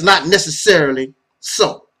 but that's not necessarily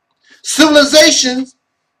so. Civilizations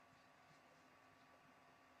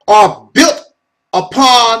are built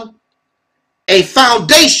upon a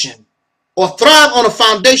foundation or thrive on a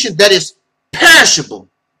foundation that is perishable.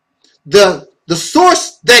 The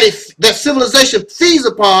source that civilization feeds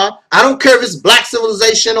upon, I don't care if it's black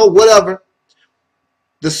civilization or whatever,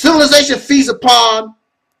 the civilization feeds upon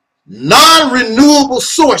non-renewable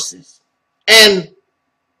sources and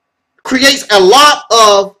creates a lot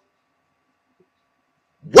of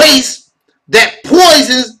waste that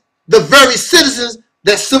poisons the very citizens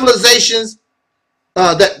that civilizations,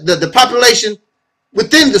 the population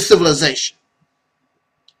within the civilization.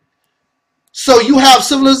 So you have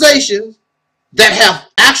civilizations that have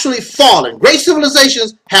actually fallen. Great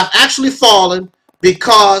civilizations have actually fallen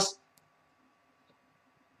because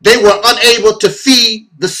they were unable to feed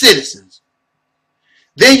the citizens.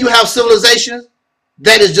 Then you have civilizations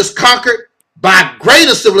that is just conquered by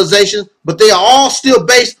greater civilizations, but they are all still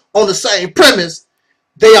based on the same premise.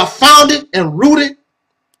 They are founded and rooted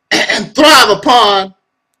and thrive upon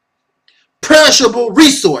perishable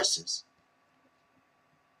resources.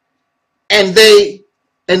 And they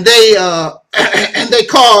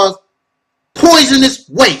cause poisonous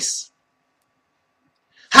waste.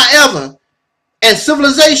 However, and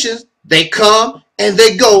civilizations, they come and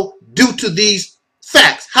they go due to these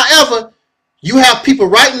facts. However, you have people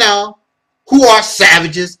right now who are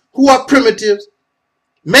savages, who are primitives.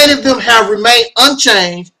 Many of them have remained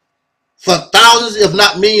unchanged for thousands, if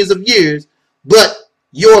not millions of years. But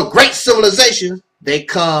your great civilizations, they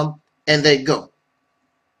come and they go.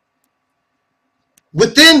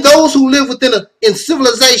 Within those who live in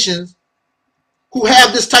civilizations who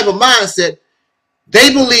have this type of mindset,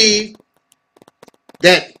 they believe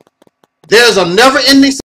that there's a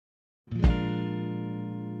never-ending